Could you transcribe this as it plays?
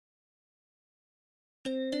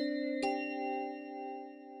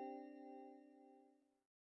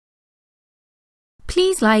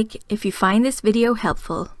Please like if you find this video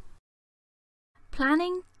helpful.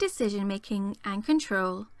 Planning, decision-making and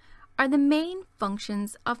control are the main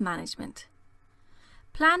functions of management.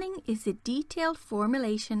 Planning is the detailed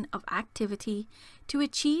formulation of activity to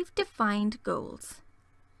achieve defined goals.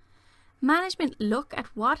 Management look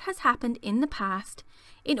at what has happened in the past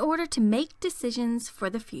in order to make decisions for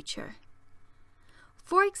the future.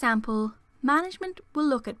 For example, management will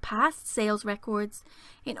look at past sales records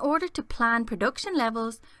in order to plan production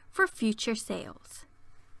levels for future sales.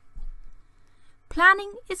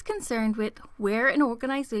 Planning is concerned with where an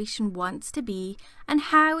organization wants to be and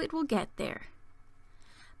how it will get there.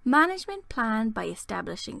 Management plan by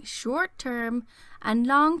establishing short-term and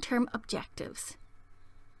long-term objectives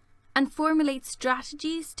and formulate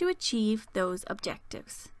strategies to achieve those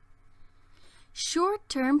objectives.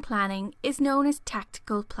 Short-term planning is known as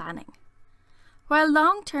tactical planning, while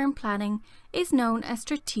long-term planning is known as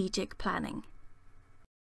strategic planning.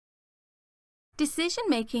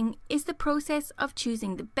 Decision-making is the process of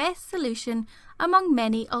choosing the best solution among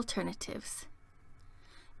many alternatives.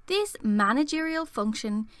 This managerial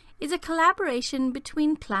function is a collaboration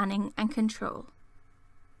between planning and control.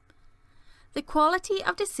 The quality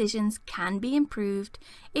of decisions can be improved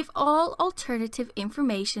if all alternative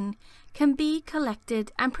information can be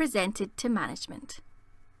collected and presented to management.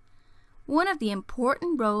 One of the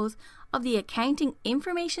important roles of the accounting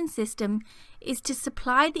information system is to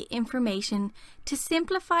supply the information to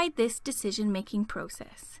simplify this decision-making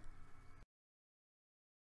process.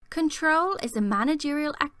 Control is a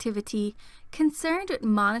managerial activity concerned with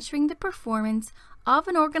monitoring the performance of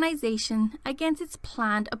an organization against its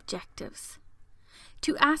planned objectives,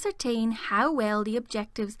 to ascertain how well the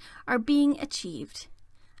objectives are being achieved,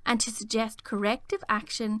 and to suggest corrective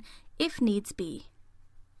action if needs be.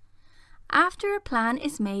 After a plan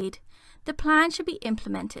is made, the plan should be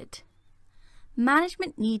implemented.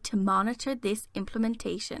 Management need to monitor this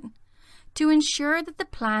implementation to ensure that the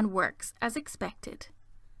plan works as expected.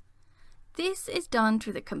 This is done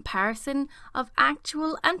through the comparison of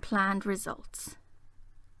actual and planned results.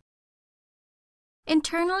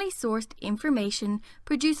 Internally sourced information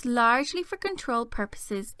produced largely for control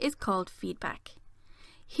purposes is called feedback.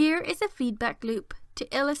 Here is a feedback loop to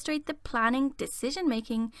illustrate the planning,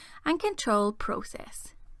 decision-making and control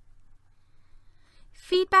process.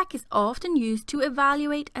 Feedback is often used to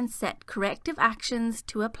evaluate and set corrective actions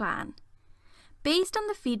to a plan. Based on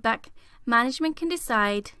the feedback, management can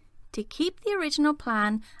decide to keep the original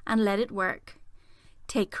plan and let it work,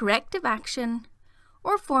 take corrective action,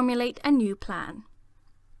 or formulate a new plan.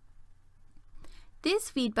 This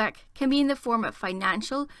feedback can be in the form of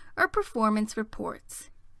financial or performance reports.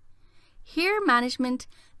 Here, management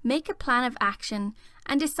make a plan of action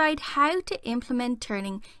and decide how to implement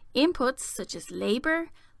turning inputs such as labour,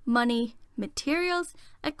 money, materials,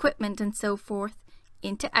 equipment and so forth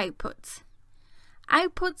into outputs.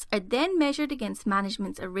 Outputs are then measured against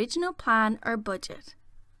management's original plan or budget,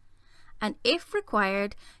 and if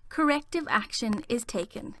required, corrective action is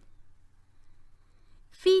taken.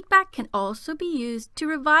 Feedback can also be used to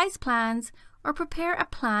revise plans or prepare a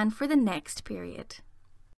plan for the next period.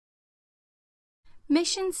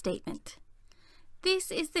 Mission statement.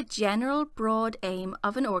 This is the general broad aim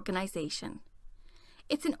of an organization.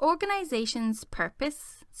 It's an organization's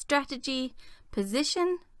purpose, strategy,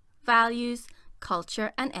 position, values,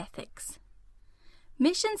 culture and ethics.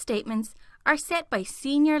 Mission statements are set by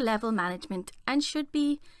senior level management and should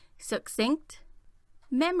be succinct,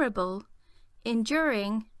 memorable,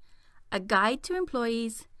 enduring, a guide to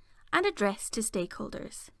employees, and addressed to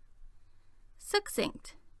stakeholders.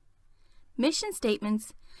 Succinct. Mission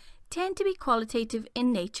statements tend to be qualitative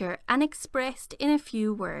in nature and expressed in a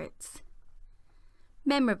few words.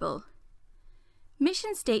 Memorable.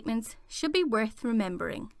 Mission statements should be worth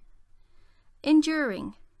remembering.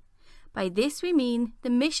 Enduring. By this we mean the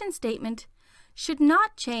mission statement should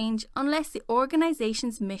not change unless the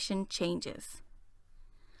organization's mission changes.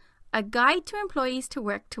 A guide to employees to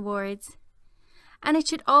work towards, and it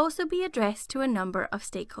should also be addressed to a number of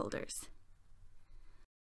stakeholders.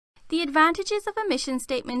 The advantages of a mission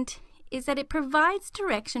statement is that it provides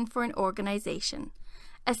direction for an organization,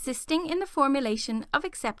 assisting in the formulation of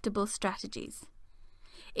acceptable strategies.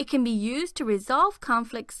 It can be used to resolve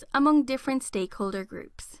conflicts among different stakeholder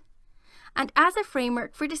groups, and as a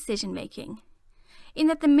framework for decision-making, in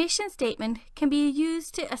that the mission statement can be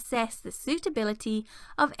used to assess the suitability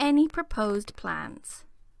of any proposed plans.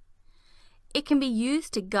 It can be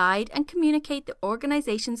used to guide and communicate the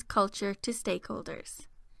organization's culture to stakeholders,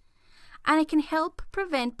 and it can help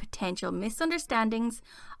prevent potential misunderstandings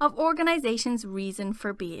of organizations' reason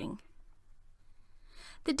for being.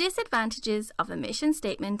 The disadvantages of a mission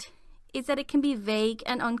statement is that it can be vague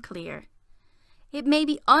and unclear. It may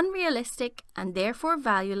be unrealistic and therefore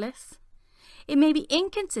valueless. It may be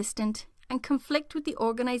inconsistent and conflict with the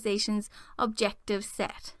organisation's objective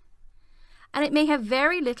set. And it may have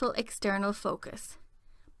very little external focus,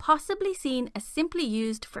 possibly seen as simply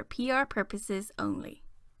used for PR purposes only.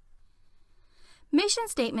 Mission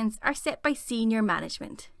statements are set by senior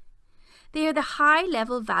management. They are the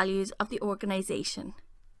high-level values of the organisation.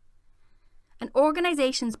 An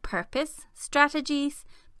organisation's purpose, strategies,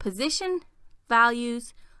 position,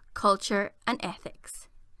 values, culture and ethics.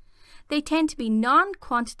 They tend to be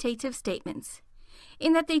non-quantitative statements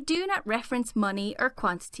in that they do not reference money or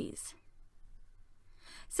quantities.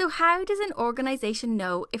 So how does an organisation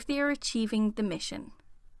know if they are achieving the mission?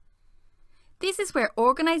 This is where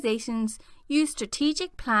organisations use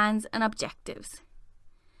strategic plans and objectives.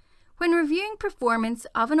 When reviewing performance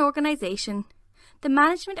of an organisation, the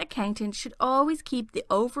management accountant should always keep the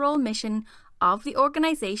overall mission of the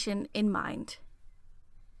organisation in mind.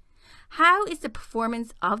 How is the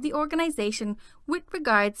performance of the organisation with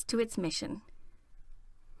regards to its mission?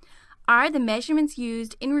 Are the measurements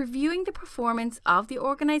used in reviewing the performance of the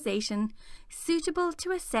organisation suitable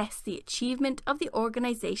to assess the achievement of the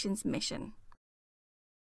organisation's mission?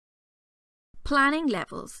 Planning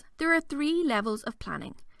levels. There are 3 levels of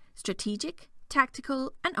planning: strategic,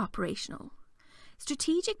 tactical and operational.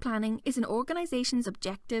 Strategic planning is an organisation's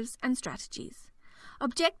objectives and strategies.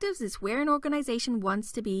 Objectives is where an organisation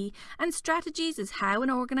wants to be, and strategies is how an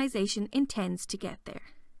organisation intends to get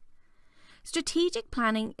there. Strategic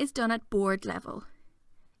planning is done at board level.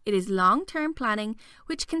 It is long-term planning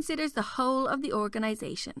which considers the whole of the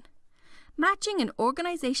organisation, matching an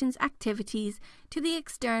organisation's activities to the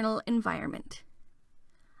external environment,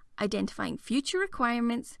 identifying future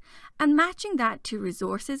requirements and matching that to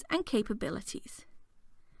resources and capabilities.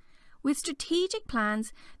 With strategic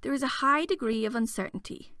plans, there is a high degree of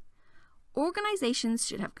uncertainty. Organisations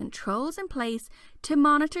should have controls in place to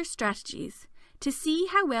monitor strategies, to see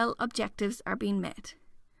how well objectives are being met,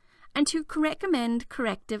 and to recommend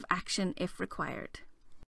corrective action if required.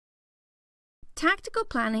 Tactical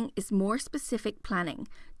planning is more specific planning,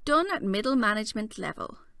 done at middle management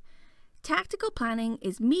level. Tactical planning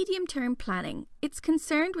is medium-term planning. It's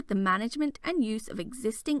concerned with the management and use of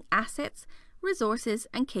existing assets, resources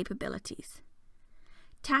and capabilities.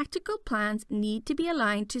 Tactical plans need to be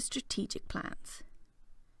aligned to strategic plans.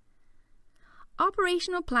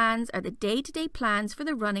 Operational plans are the day-to-day plans for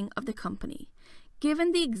the running of the company,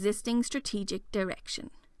 given the existing strategic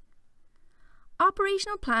direction.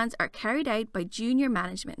 Operational plans are carried out by junior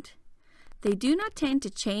management. They do not tend to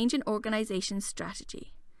change an organisation's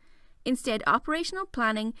strategy. Instead, operational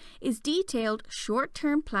planning is detailed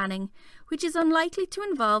short-term planning, which is unlikely to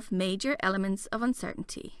involve major elements of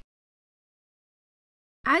uncertainty.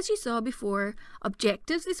 As you saw before,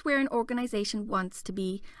 objectives is where an organisation wants to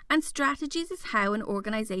be, and strategies is how an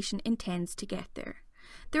organisation intends to get there.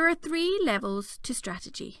 There are 3 levels to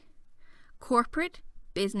strategy: corporate,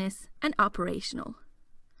 business and operational.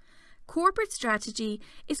 Corporate strategy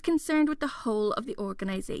is concerned with the whole of the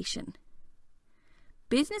organisation.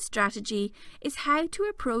 Business strategy is how to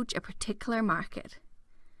approach a particular market.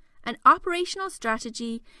 An operational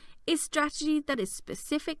strategy is strategy that is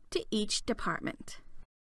specific to each department.